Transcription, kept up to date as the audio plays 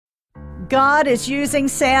God is using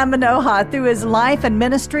Sam Manoha through his life and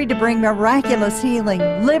ministry to bring miraculous healing,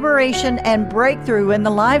 liberation, and breakthrough in the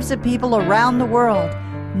lives of people around the world.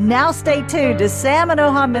 Now stay tuned as Sam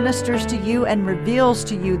Manoha ministers to you and reveals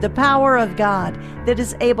to you the power of God that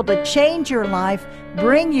is able to change your life,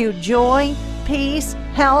 bring you joy, peace,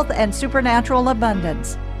 health, and supernatural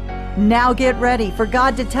abundance. Now get ready for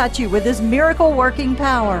God to touch you with his miracle-working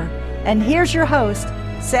power. And here's your host,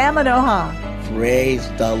 Sam Manoha. Praise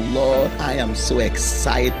the Lord. I am so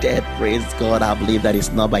excited. Praise God. I believe that it's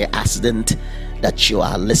not by accident that you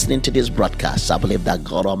are listening to this broadcast. I believe that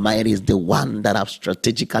God Almighty is the one that has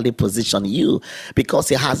strategically positioned you because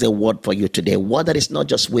he has a word for you today. A word that is not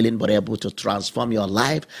just willing but able to transform your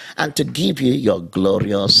life and to give you your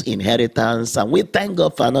glorious inheritance. And we thank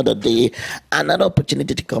God for another day, another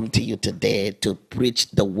opportunity to come to you today to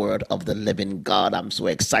preach the word of the living God. I'm so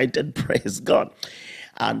excited. Praise God.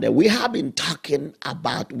 And we have been talking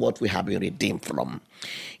about what we have been redeemed from.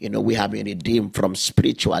 You know, we have been redeemed from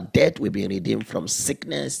spiritual death. We've been redeemed from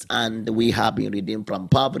sickness. And we have been redeemed from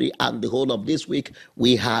poverty. And the whole of this week,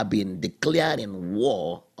 we have been declaring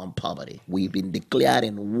war on poverty. We've been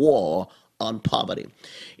declaring war on poverty.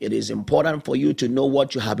 It is important for you to know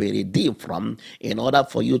what you have been redeemed from in order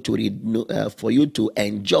for you to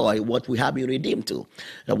enjoy what we have been redeemed to.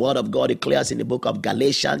 The word of God declares in the book of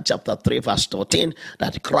Galatians chapter 3 verse 13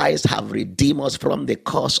 that Christ have redeemed us from the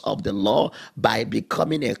curse of the law by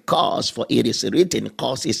becoming a curse, for it is written,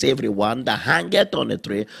 "Cursed is everyone that hangeth on a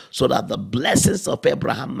tree," so that the blessings of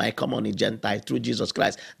Abraham might come on the Gentiles through Jesus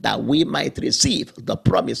Christ, that we might receive the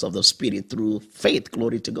promise of the Spirit through faith.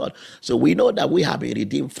 Glory to God. So we know that we have been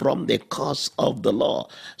redeemed from the curse of the law.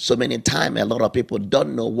 So many times, a lot of people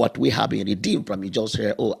don't know what we have been redeemed from. You just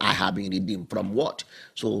hear, "Oh, I have been redeemed from what?"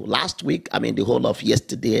 So last week, the whole of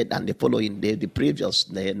yesterday and the following day, the previous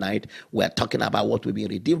night, we're talking about what we've been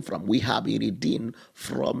redeemed from. We have been redeemed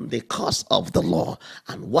from the curse of the law.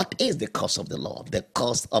 And what is the curse of the law? The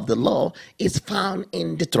curse of the law is found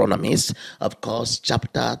in Deuteronomy, of course,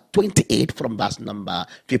 chapter 28 from verse number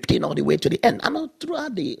 15 all the way to the end. And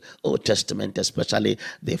throughout the Old Testament, especially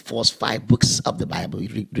the first 5 books of the Bible,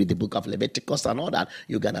 you read the book of Leviticus and all that,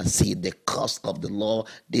 you're going to see the curse of the law.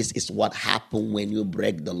 This is what happened when you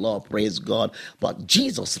break the law. Praise God. But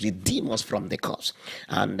Jesus redeemed us from the curse.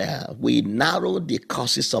 And we narrowed the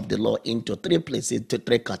curses of the law into 3 places, to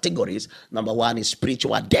 3 categories. Number 1 is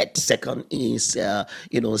spiritual death. Second is,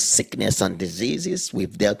 sickness and diseases.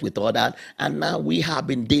 We've dealt with all that. And now we have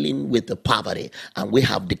been dealing with the poverty. And we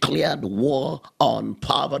have declared war on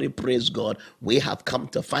poverty. Praise God. We have come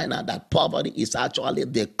to find out that poverty is actually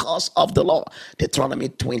the cause of the law. Deuteronomy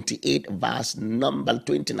 28 verse number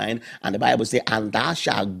 29, and the Bible says, "And thou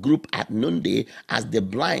shalt group at noonday as the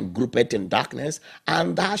blind groupeth in darkness,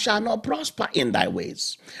 and thou shalt not prosper in thy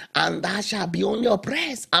ways, and thou shalt be only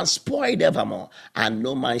oppressed and spoiled evermore, and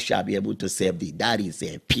no man shall be able to save thee." That is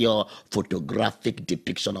a pure photographic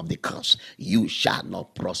depiction of the curse. You shall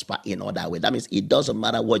not prosper in all that way. That means it doesn't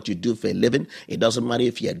matter what you do for a living. It doesn't matter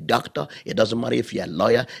if you're a doctor. It doesn't matter if you're a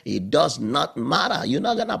lawyer. It does not matter. You're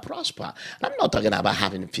not gonna prosper. I'm not talking about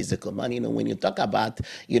having physical money. When you talk about,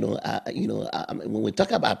 when we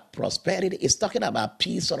talk about prosperity, it's talking about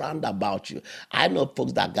peace around about you. I know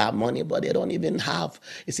folks that got money, but they don't even have.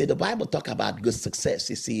 You see, the Bible talk about good success.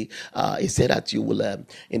 You see, it said that you will,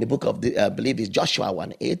 in the book of I believe it's Joshua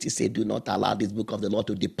 1:8. It said, "Do not allow this book of the law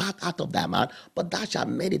to depart out of thy mouth, but thou shalt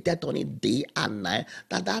meditate on it day and night,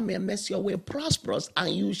 that thou may make your way prosperous,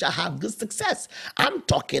 and you shall have good success." I'm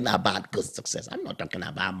talking about good success. I'm not talking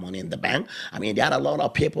about money in the bank. There are a lot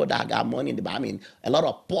of people that got money in the bank. A lot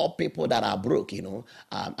of poor people that are broke,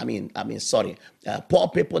 poor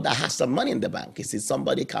people that have some money in the bank. You see,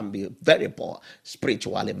 somebody can be very poor,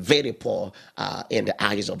 spiritually very poor in the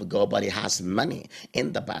eyes of God, but he has money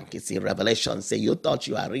in the bank. You see, Revelation say, "You thought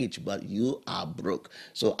you are rich, but you are broke."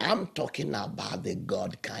 So I'm talking about the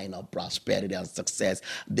God kind of prosperity and success,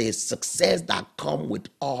 the success that come with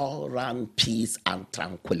all-round peace and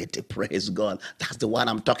tranquility. Praise God. That's the one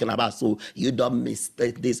I'm talking about. So you don't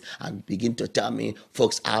mistake this and begin to tell me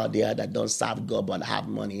folks out there that don't serve God but have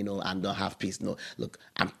money, and don't have peace. No, look,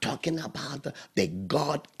 I'm talking about the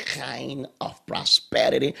God kind of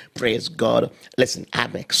prosperity. Praise God. Listen,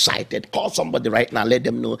 I'm excited. Call somebody right now. Let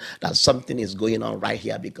them know that something is going on right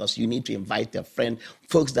here, because you need to invite a friend.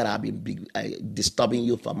 Folks that have been disturbing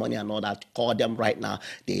you for money and all that, call them right now.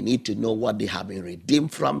 They need to know what they have been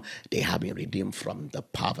redeemed from. freedom. They have been redeemed from the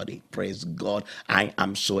poverty. Praise God. I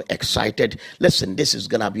am so excited. Listen, this is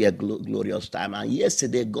going to be a glorious time. And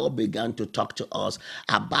yesterday, God began to talk to us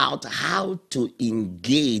about how to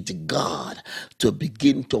engage God to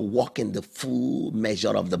begin to walk in the full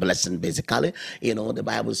measure of the blessing. Basically, the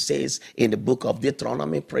Bible says in the book of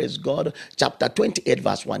Deuteronomy, praise God, chapter 28,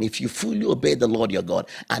 verse 1, if you fully obey the Lord your God,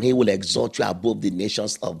 and he will exalt you above the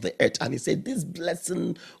nations of the earth. And he said, this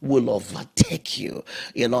blessing will overtake you.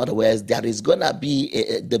 In other words, there is going to be,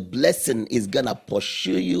 the blessing is going to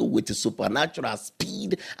pursue you with a supernatural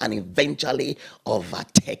speed and eventually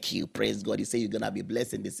overtake you. Praise God. He said, you're going to be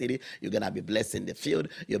blessed in the city. You're going to be blessed in the field.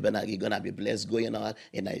 You're going to be blessed going out.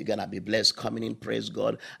 You're going to be blessed coming in. Praise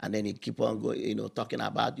God. And then he keep on going, talking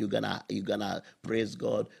about you're gonna praise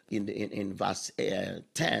God in verse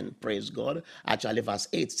 10. Praise God. Actually, verse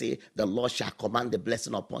 8 say, the Lord shall command the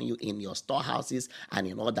blessing upon you in your storehouses and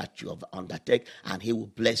in all that you have undertake, and he will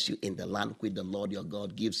bless you in the land which the Lord your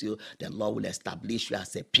God gives you. The Lord will establish you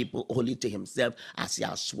as a people holy to himself, as he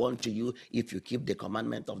has sworn to you, if you keep the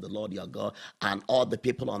commandment of the Lord your God. And all the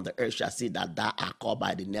people on the earth shall see that thou art called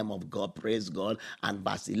by the name of God. Praise God. And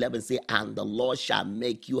verse 11 say, and the Lord shall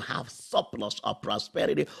make you have surplus of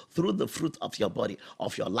prosperity through the fruit of your body,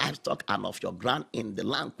 of your livestock, and of your ground in the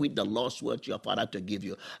land which the Lord swore to your father to give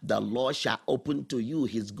you. The Lord shall open to you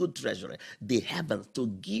his good treasury, the heavens, to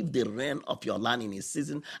give the rain of your land in his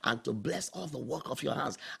season, and to bless all the work of your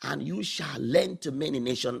hands. And you shall lend to many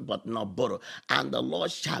nations, but not borrow. And the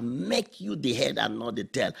Lord shall make you the head and not the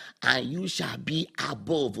tail, and you shall be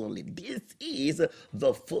above only. This is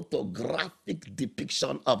the photographic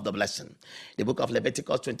depiction of the blessing. The book of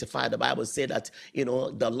Leviticus 25, the Bible says that,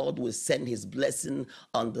 the Lord will send his blessing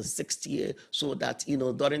on the 6th year, so that,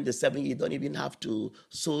 during the 7th year, you don't even have to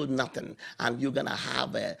sow nothing. And you're going to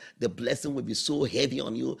have the blessing will be so heavy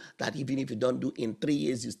on you that even if you don't do in 3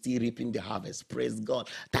 years, you're still reaping the harvest. Praise God.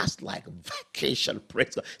 That's like vacation.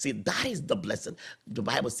 Praise God. See, that is the blessing. The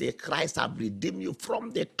Bible says Christ have redeemed you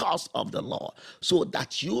from the curse of the law, so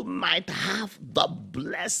that you might have the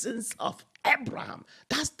blessings of Abraham.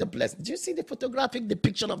 That's the blessing. Do you see the photographic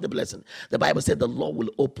depiction of the blessing? The Bible said the Lord will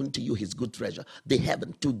open to you his good treasure, the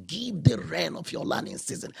heaven, to give the rain of your land in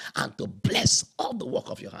season, and to bless all the work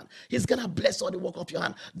of your hand. He's going to bless all the work of your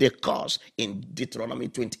hand. The cause in Deuteronomy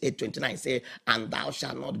 28:29 say, and thou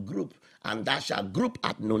shalt not group, and thou shalt group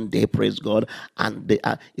at noonday, praise God. And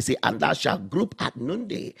and thou shalt group at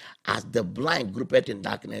noonday as the blind groupeth in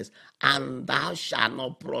darkness, and thou shalt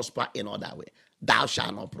not prosper in other way. Thou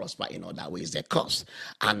shalt not prosper in other ways, a curse.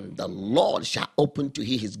 And the Lord shall open to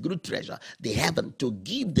you his good treasure, the heaven, to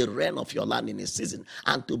give the rain of your land in his season,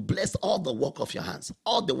 and to bless all the work of your hands.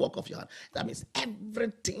 All the work of your hand. That means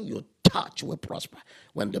everything you touch will prosper.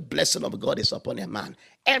 When the blessing of God is upon a man,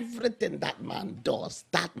 everything that man does,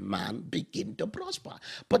 that man begin to prosper.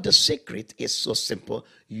 But the secret is so simple.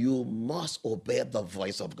 You must obey the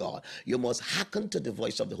voice of God. You must hearken to the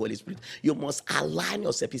voice of the Holy Spirit. You must align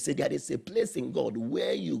yourself. He said there is a place in God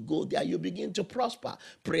where you go there, you begin to prosper.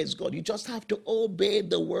 Praise God. You just have to obey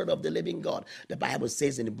the word of the living God. The Bible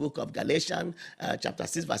says in the book of Galatians, chapter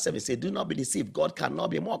 6, verse 7, it says, do not be deceived. God cannot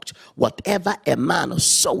be mocked. Whatever a man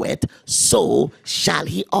soweth, so shall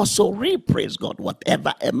he also reap. Praise God.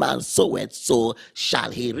 Whatever a man soweth, so shall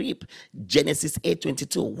he reap. Genesis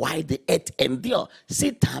 8:22. Why the earth endure,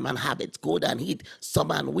 seed time and harvest, cold and heat,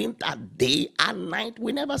 summer and winter, day and night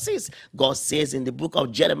will never cease. God says in the book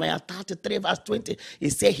of Jeremiah 33, verse 20, he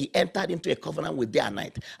said he entered into a covenant with day and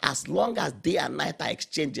night. As long as day and night are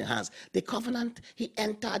exchanging hands, the covenant he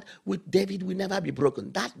entered with David will never be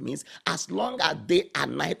broken. That means as long as day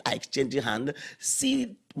and night are exchanging hands,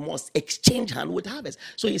 seed must exchange hand with harvest.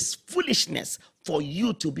 So it's foolishness for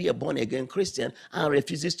you to be a born-again Christian and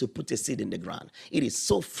refuses to put a seed in the ground. It is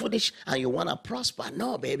so foolish, and you want to prosper.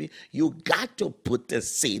 No, baby, you got to put a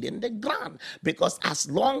seed in the ground, because as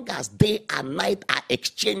long as day and night are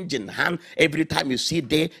exchanging hand, every time you see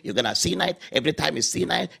day, you're going to see night. Every time you see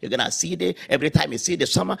night, you're going to see day. Every time you see the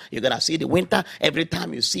summer, you're going to see the winter. Every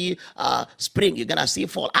time you see spring, you're going to see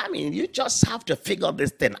fall. I mean, you just have to figure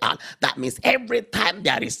this thing out. That means every time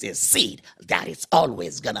there is a seed, there is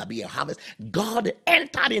always going to be a harvest. God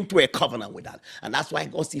entered into a covenant with that. And that's why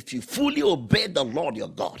God says, if you fully obey the Lord your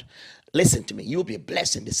God, listen to me, you'll be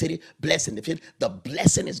blessed in the city, blessed in the field. The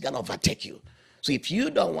blessing is going to overtake you. So if you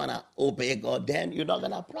don't want to obey God, then you're not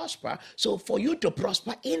going to prosper. So for you to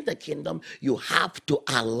prosper in the kingdom, you have to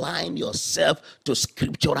align yourself to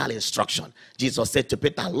scriptural instruction. Jesus said to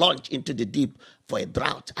Peter, launch into the deep for a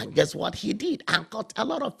drought. And guess what he did? And caught a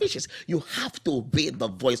lot of fishes. You have to obey the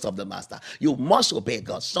voice of the master. You must obey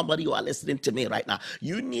God. Somebody who are listening to me right now,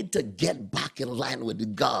 you need to get back in line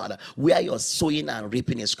with God where your sowing and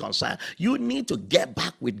reaping is concerned. You need to get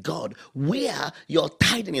back with God where your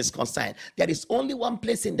tithing is concerned. There is only one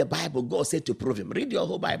place in the Bible God said to prove him. Read your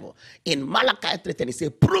whole Bible. In Malachi 3:10, he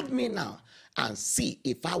said, prove me now and see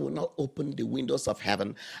if I will not open the windows of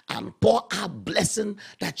heaven and pour out blessing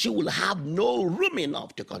that you will have no room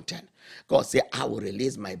enough to contain. God said, I will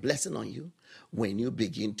release my blessing on you when you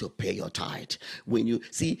begin to pay your tithe. When you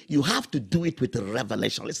see, you have to do it with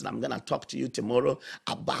revelation. Listen, I'm going to talk to you tomorrow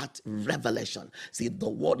about revelation. See, the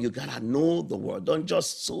word, you got to know the word. Don't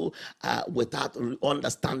just sow without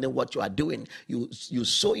understanding what you are doing. You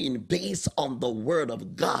sow in based on the word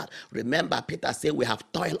of God. Remember, Peter said, we have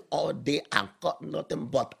toiled all day and caught nothing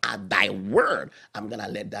but at thy word. I'm going to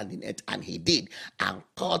let down the net. And he did. And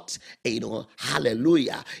caught,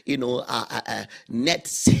 hallelujah, net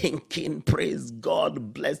sinking, praise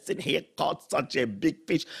God, blessing. He caught such a big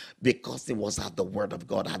fish because it was at the word of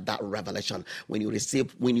God, at that revelation. When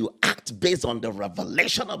you act based on the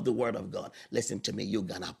revelation of the word of God, listen to me, you're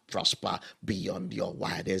gonna prosper beyond your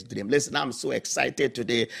wildest dream. Listen, I'm so excited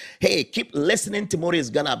today. Hey, keep listening. Tomorrow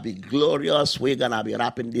is gonna be glorious. We're gonna be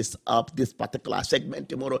wrapping this up, this particular segment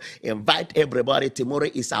tomorrow. Invite everybody. Tomorrow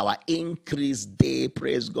is our increase day.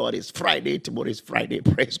 Praise God. It's Friday. Tomorrow is Friday.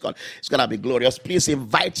 Praise God. It's gonna be glorious. Please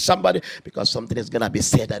invite somebody, because something is going to be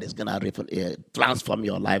said that is going to transform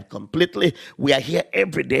your life completely. We are here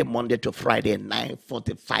every day, Monday to Friday,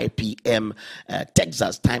 9:45 p.m.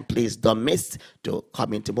 Texas time. Please don't miss to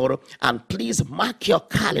come in tomorrow. And please mark your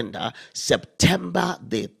calendar, September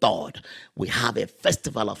the 3rd. We have a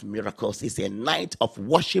festival of miracles. It's a night of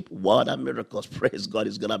worship, word, and miracles. Praise God.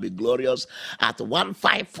 It's going to be glorious at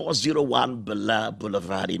 15401 Bella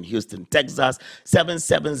Boulevard in Houston, Texas,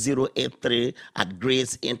 77083 at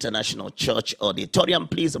Grace International Church Auditorium.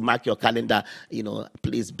 Please mark your calendar.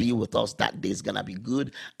 Please be with us. That day is gonna be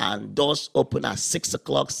good. And doors open at 6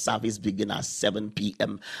 o'clock. Service begin at 7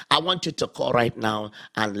 p.m. I want you to call right now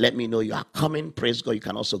and let me know you are coming. Praise God. You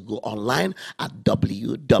can also go online at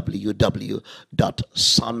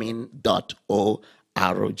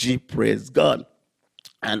www.summing.org. Praise God.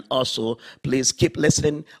 And also, please keep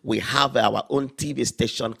listening. We have our own TV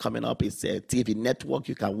station coming up. It's a TV network.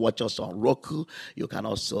 You can watch us on Roku. You can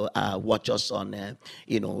also watch us on,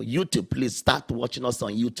 YouTube. Please start watching us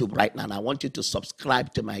on YouTube right now. And I want you to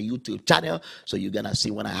subscribe to my YouTube channel so you're going to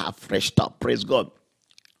see when I have fresh stuff. Praise God.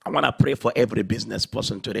 I want to pray for every business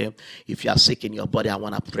person today. If you are sick in your body, I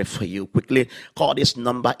want to pray for you. Quickly, call this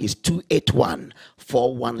number is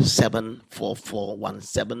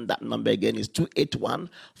 281-417-4417. That number again is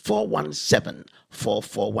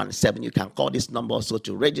 281-417-4417. You can call this number also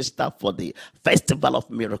to register for the Festival of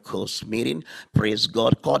Miracles meeting. Praise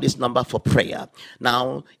God. Call this number for prayer.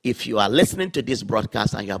 Now, if you are listening to this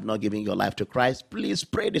broadcast and you have not given your life to Christ, please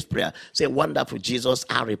pray this prayer. Say, wonderful Jesus,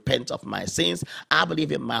 I repent of my sins. I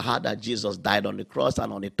believe in my heart that Jesus died on the cross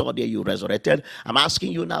and on the third day you resurrected. I'm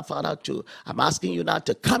asking you now, Father, to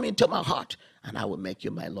come into my heart, and I will make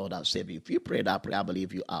you my Lord and Savior. If you pray that prayer, I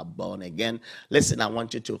believe you are born again. Listen, I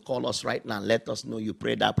want you to call us right now and let us know you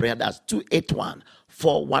prayed that prayer. That's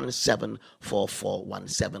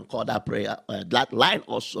 281-417-4417. Call that prayer, that line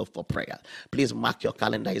also for prayer. Please mark your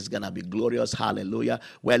calendar. It's going to be glorious. Hallelujah.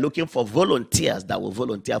 We're looking for volunteers that will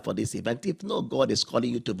volunteer for this event. If no, God is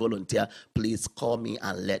calling you to volunteer, please call me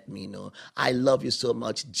and let me know. I love you so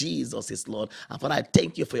much. Jesus is Lord. And Father, I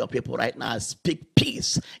thank you for your people right now. I speak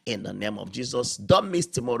peace in the name of Jesus. Don't miss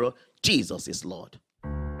tomorrow. Jesus is Lord.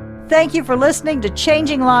 Thank you for listening to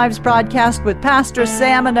Changing Lives broadcast with Pastor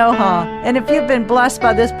Sam Anoha. And if you've been blessed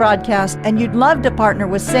by this broadcast and you'd love to partner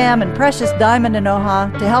with Sam and Precious Diamond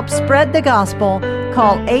Anoha to help spread the gospel,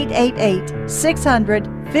 call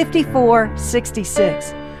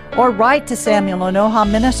 888-600-5466 or write to Samuel Anoha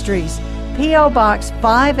Ministries, P.O. Box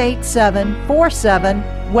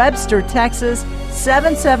 58747, Webster, Texas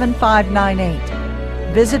 77598.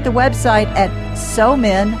 Visit the website at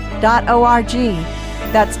somin.org.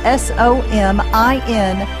 That's SOMIN,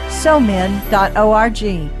 somin.org,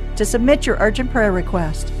 to submit your urgent prayer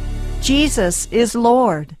request. Jesus is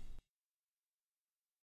Lord.